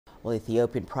Well,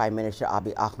 Ethiopian Prime Minister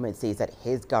Abiy Ahmed says that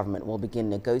his government will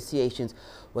begin negotiations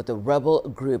with the rebel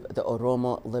group, the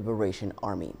Oromo Liberation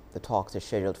Army. The talks are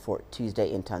scheduled for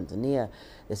Tuesday in Tanzania.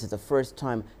 This is the first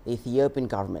time the Ethiopian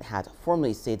government had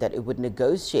formally said that it would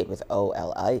negotiate with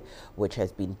OLA, which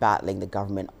has been battling the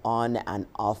government on and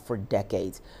off for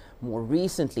decades. More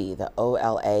recently, the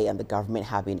OLA and the government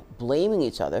have been blaming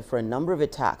each other for a number of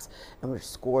attacks in which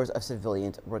scores of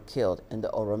civilians were killed in the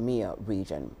Oromia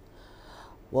region.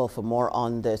 Well, for more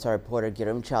on this, our reporter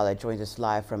Giram Chala joins us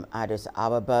live from Addis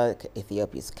Ababa,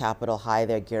 Ethiopia's capital. Hi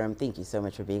there, Giram. Thank you so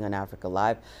much for being on Africa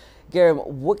Live. Giram,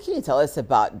 what can you tell us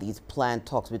about these planned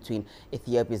talks between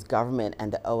Ethiopia's government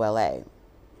and the OLA?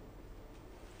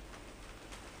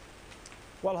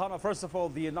 Well, Hannah, first of all,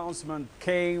 the announcement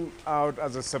came out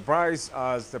as a surprise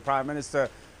as the Prime Minister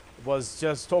was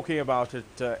just talking about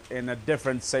it in a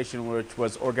different session which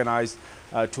was organized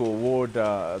to award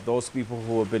those people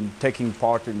who have been taking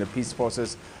part in the peace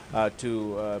process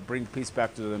to bring peace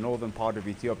back to the northern part of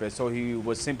Ethiopia. So he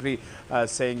was simply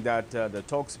saying that the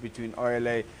talks between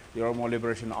OLA, the Oromo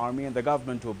Liberation Army, and the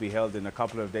government will be held in a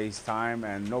couple of days' time,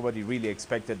 and nobody really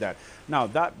expected that. Now,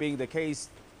 that being the case,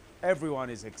 everyone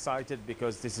is excited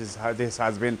because this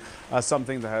has been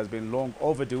something that has been long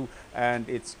overdue, and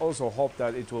it's also hoped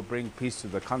that it will bring peace to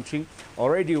the country.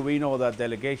 Already we know that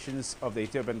delegations of the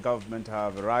Ethiopian government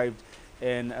have arrived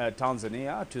in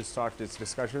Tanzania to start these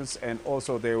discussions, and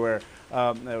also there were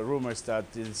rumors that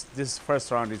this first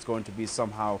round is going to be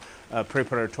somehow a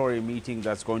preparatory meeting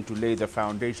that's going to lay the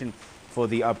foundation for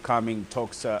the upcoming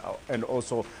talks and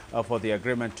also for the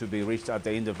agreement to be reached at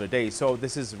the end of the day. So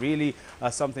this is really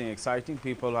something exciting.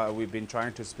 People we've been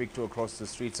trying to speak to across the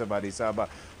streets of Addis Ababa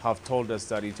have told us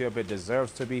that Ethiopia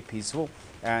deserves to be peaceful,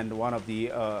 and one of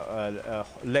the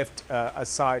left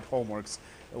aside homeworks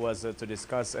was to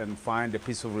discuss and find a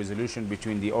peaceful resolution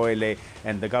between the OLA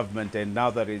and the government. And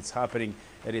now that it's happening,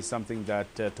 it is something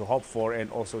that to hope for, and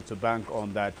also to bank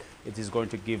on that it is going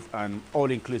to give an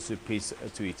all-inclusive peace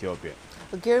to Ethiopia.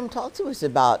 Well, Giram, talk to us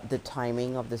about the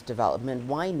timing of this development.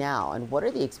 Why now, and what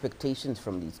are the expectations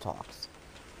from these talks?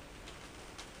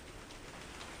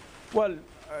 Well,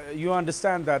 you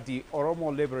understand that the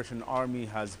Oromo Liberation Army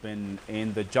has been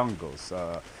in the jungles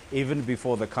even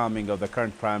before the coming of the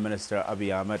current Prime Minister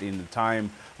Abiy Ahmed. In the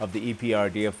time of the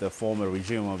EPRDF, the former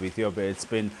regime of Ethiopia, it's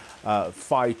been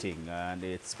fighting, and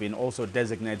it's been also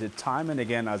designated time and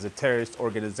again as a terrorist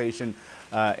organization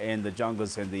in the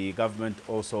jungles, and the government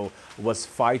also was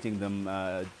fighting them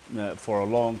for a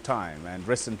long time. And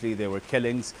recently there were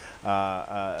killings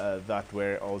that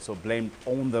were also blamed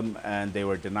on them, and they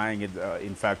were denying it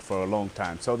in fact for a long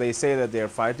time. So they say that they are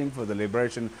fighting for the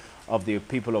liberation of the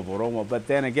people of Oromo. But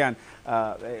then again,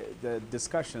 the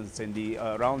discussions in the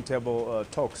roundtable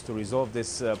talks to resolve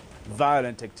this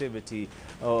violent activity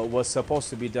was supposed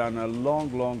to be done a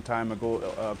long time ago,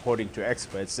 according to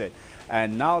experts.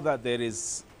 And now that there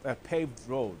is a paved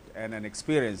road and an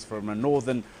experience from a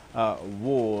northern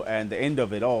war and the end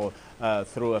of it all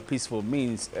through a peaceful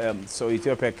means, so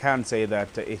Ethiopia can say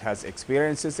that it has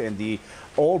experiences, and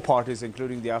all parties,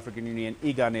 including the African Union,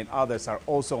 IGAN, and others, are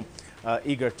also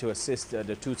eager to assist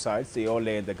the two sides, the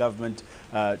OLA and the government,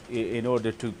 in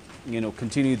order to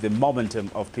continue the momentum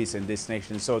of peace in this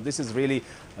nation. So this is really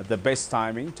the best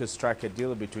timing to strike a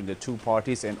deal between the two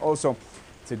parties, and also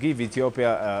to give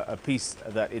Ethiopia a peace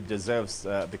that it deserves,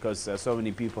 because so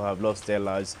many people have lost their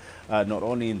lives, not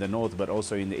only in the north but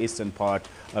also in the eastern part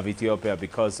of Ethiopia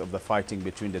because of the fighting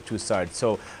between the two sides.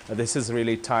 So this is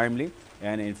really timely,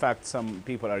 and in fact some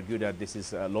people argue that this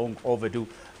is long overdue,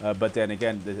 but then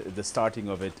again the starting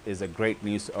of it is a great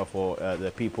news for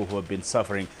the people who have been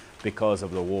suffering because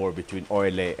of the war between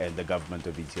OLA and the government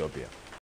of Ethiopia.